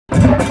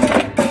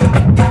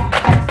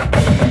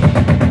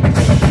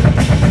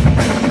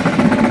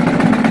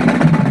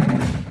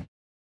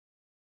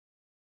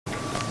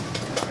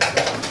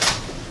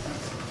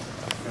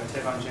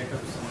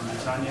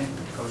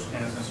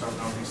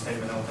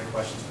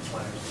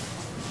players.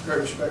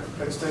 Great respect for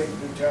Penn State.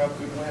 Good job,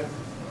 good win.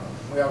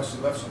 We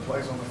obviously left some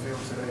plays on the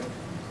field today.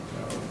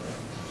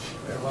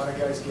 We had a lot of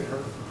guys get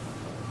hurt.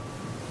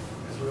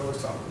 As we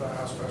always talk about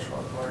how special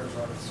our players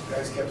are.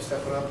 Guys kept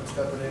stepping up and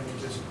stepping in.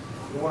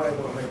 We weren't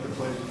able to make the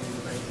plays we needed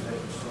to make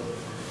today. So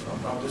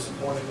I'm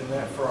disappointed in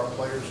that for our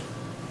players.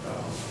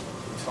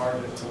 It's hard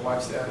to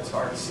watch that. It's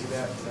hard to see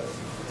that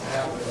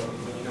happen.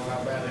 When you know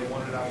how bad they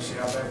wanted it, obviously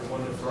how bad they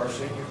wanted it for our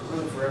seniors,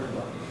 really for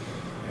everybody.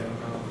 And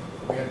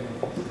we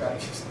had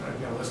just not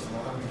going to list them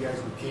all how many guys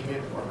who came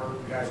in were hurt,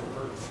 guys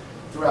were hurt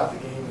throughout the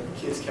game, and the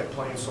kids kept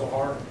playing so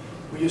hard.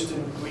 We just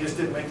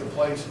didn't make the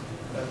plays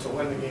to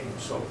win the game.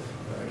 So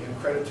again,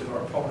 credit to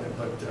our opponent,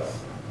 but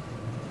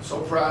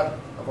so proud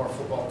of our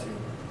football team.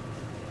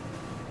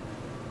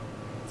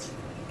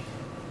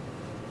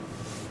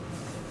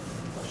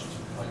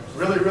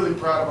 Really, really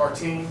proud of our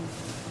team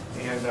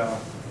and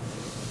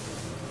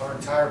our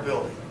entire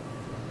building.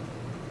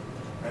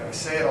 And I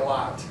say it a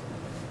lot.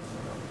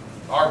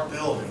 Our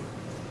building,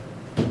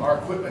 our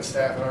equipment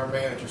staff and our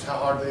managers, how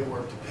hard they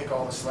work to pick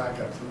all the slack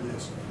up through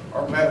this.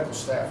 Our medical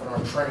staff and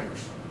our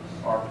trainers,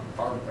 our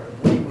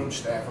weight room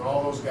staff and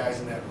all those guys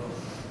in that room.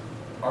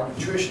 Our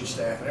nutrition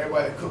staff and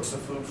everybody that cooks the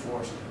food for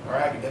us. Our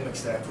academic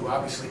staff, who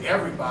obviously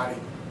everybody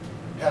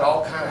had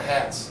all kind of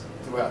hats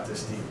throughout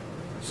this deal.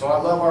 So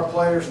I love our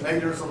players, and they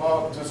deserve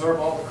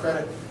all the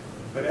credit,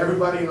 but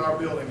everybody in our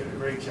building did a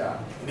great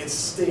job. And it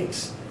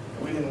stinks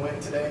that we didn't win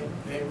today.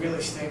 And it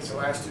really stinks. The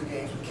last 2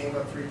 games we came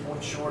up 3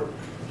 points short.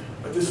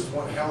 But this is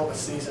one hell of a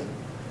season,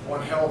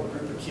 one hell of a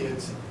group of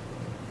kids.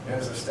 And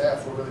as a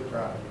staff, we're really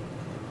proud.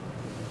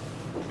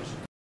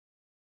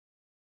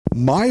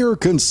 Meyer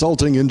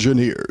Consulting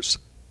Engineers.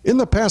 In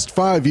the past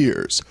 5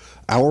 years,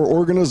 our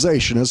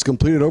organization has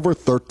completed over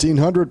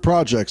 1,300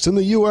 projects in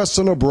the U.S.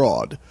 and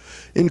abroad,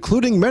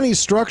 including many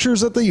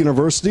structures at the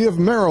University of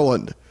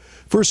Maryland.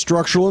 For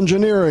structural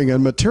engineering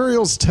and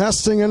materials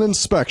testing and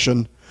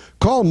inspection,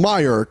 call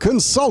Meyer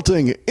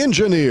Consulting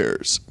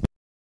Engineers.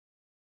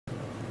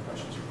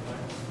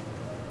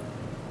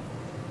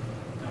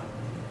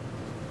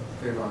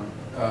 Taivon,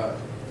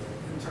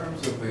 in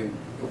terms of the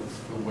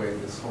way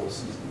this whole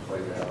season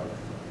played out,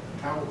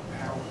 how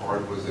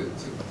hard was it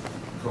to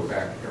go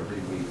back every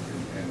week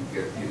and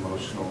get the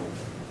emotional,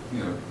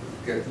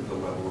 get to the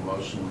level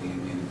emotionally you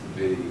needed to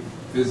be,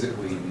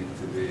 physically you needed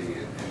to be,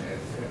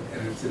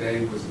 and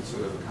today was it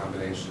sort of a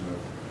combination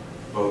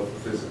of both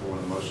physical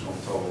and emotional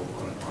toll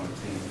on a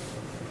team?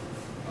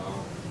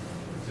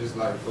 Just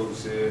like Coach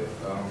said,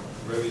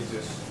 really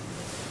just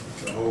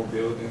the whole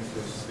building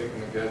just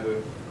sticking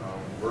together,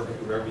 working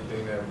through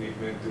everything that we've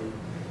been through,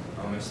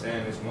 and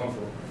staying this month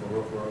for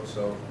real.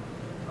 So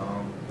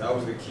that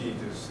was the key,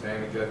 just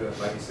staying together.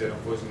 Like you said,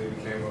 unfortunately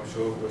we came up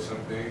short with some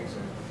things,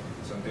 and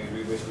some things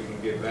we wish we can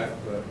get back,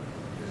 but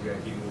just gotta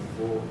keep moving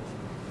forward.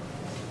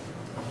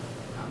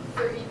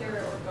 For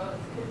either or both,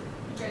 could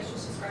you guys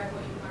just describe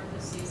what you learned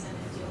this season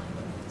and dealing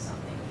with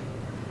something you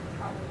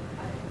probably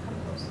hadn't come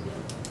close to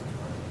dealing with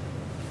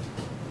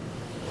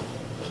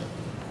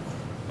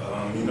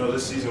before?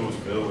 This season was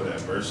filled with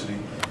adversity,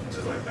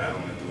 just like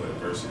battling through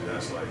adversity.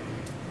 That's like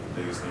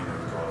the biggest thing that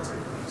we call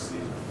take from the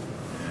season.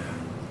 And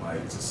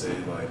like to say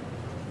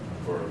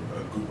for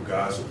a group of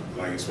guys,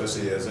 like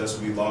especially as us,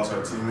 we lost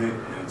our teammate,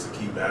 and to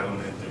keep battling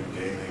it through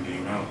game in,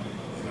 game out, I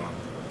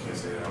can't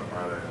say that I'm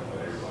proud of that.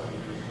 Everybody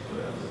do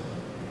that.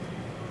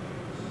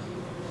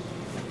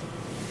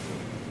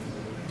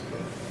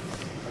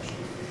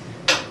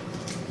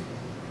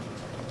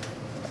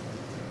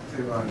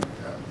 Taivon,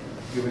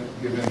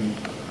 given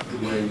the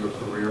way your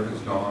career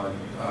has gone,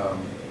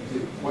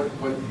 what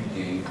did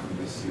you gain from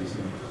this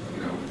season,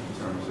 in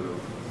terms of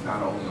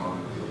not only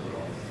on the field but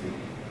off the field?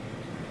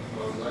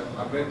 Well,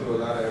 I've been through a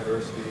lot of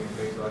adversity and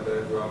things like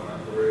that throughout my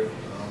career.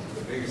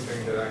 The biggest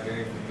thing that I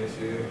gained from this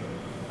year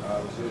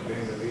was just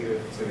being the leader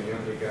to the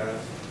younger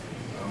guys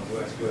who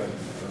have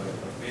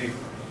they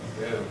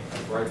have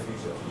a bright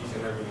future, each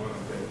and every one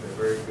of them. They're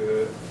very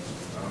good,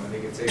 and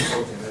they can take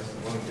coaching. That's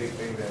one big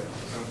thing that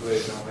some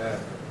players don't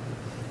have.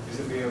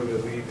 Just to be able to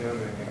lead them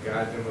and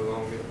guide them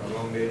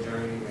along their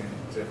journey, and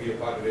to be a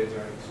part of their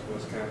journey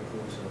was kind of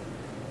cool. So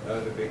that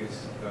was the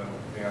biggest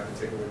thing I could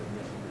take away from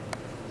this year.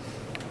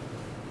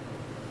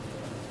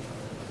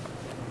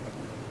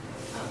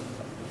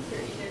 for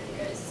either of you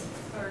guys,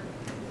 or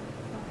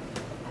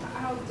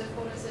how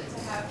difficult is it to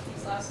have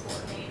these last 4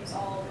 games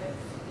all with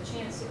the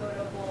chance to go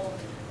to a bowl?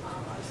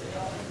 Obviously, they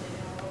all ended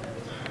in a little bit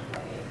of a different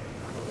way.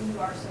 When you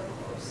are so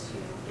close to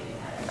getting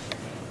that extra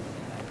game,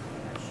 getting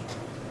that extra.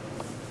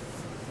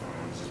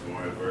 Just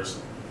more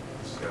adversity.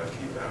 Just gotta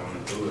keep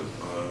battling through it.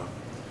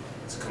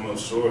 To come up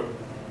short,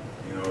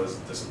 it's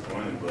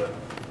disappointing, but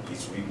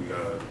each week we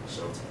gotta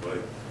show up to play.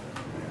 And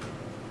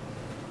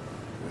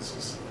this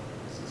is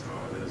how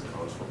it is,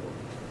 college football.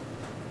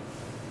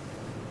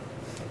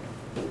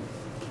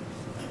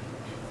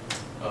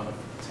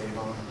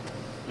 Taivon,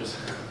 there's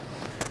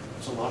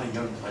a lot of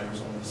young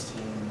players on this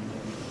team.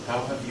 How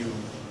have you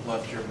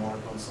left your mark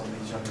on some of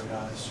these younger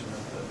guys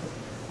that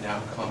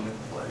now come and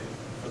play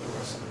for the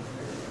rest of their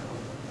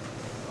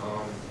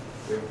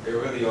career? it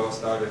really all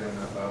started in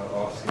the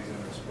off season,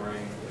 in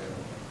spring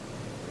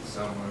and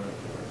summer,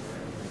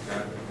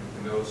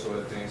 and those sort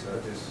of things. So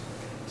just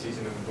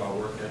teaching them about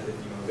work ethic.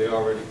 You know, they're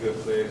already good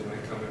players when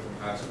they come in from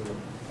high school.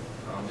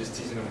 Just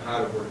teaching them how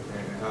to work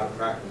and how to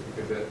practice,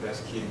 because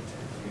that's key.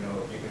 You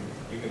know,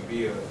 you can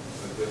be a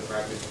good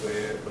practice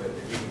player, but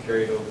if you can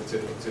carry it over to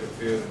the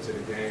field and to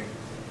the game,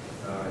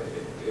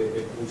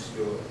 it boosts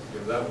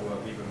your level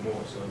up even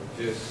more. So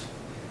just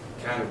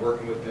kind of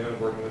working with them,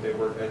 working with their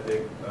work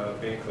ethic,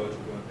 being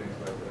coachable and things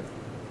like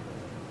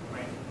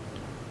that.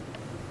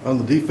 On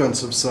the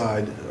defensive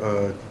side,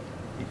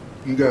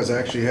 you guys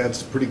actually had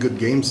some pretty good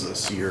games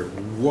this year.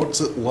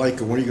 What's it like,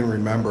 and what are you going to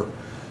remember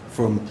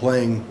from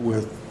playing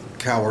with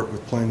Cowart,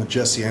 with playing with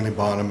Jesse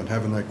Antibonham and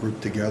having that group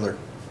together?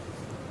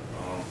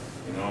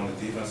 You know, on the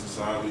defensive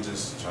side, we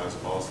just try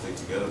to all stick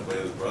together, play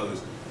as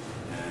brothers,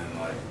 and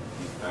like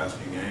these past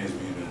few games,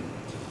 we've been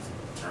just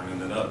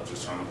turning it up,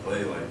 just trying to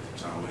play, like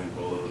trying to win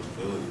bowl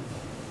eligibility.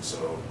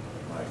 So,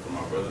 like for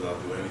my brothers, I'll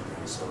do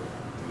anything. So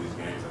through these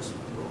games, that's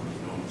what we're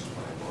doing, just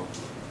playing ball.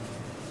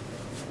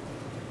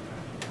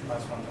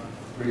 Last one time.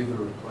 For either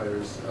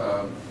players,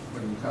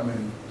 when you come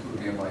into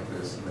a game like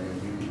this and they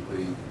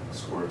immediately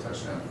score a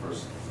touchdown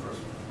first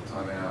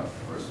time out,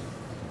 first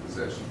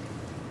possession,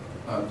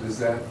 does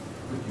that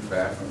put you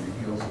back on your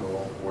heels at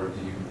all, or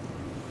do you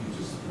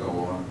just go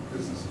on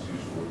business as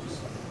usual, just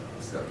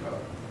step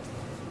up?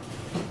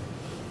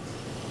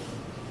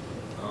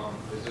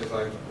 It's just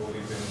like what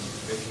we've been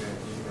making it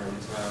each and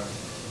every time.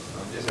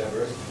 Just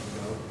adversity,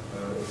 you know.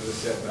 It was a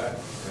setback,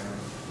 and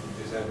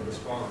we just had to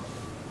respond.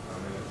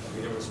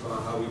 We didn't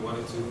respond how we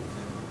wanted to,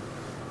 and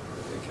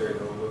it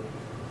carried over.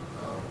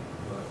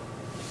 But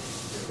we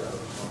just got to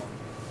respond.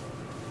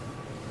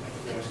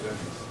 Thank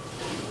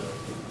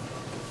you.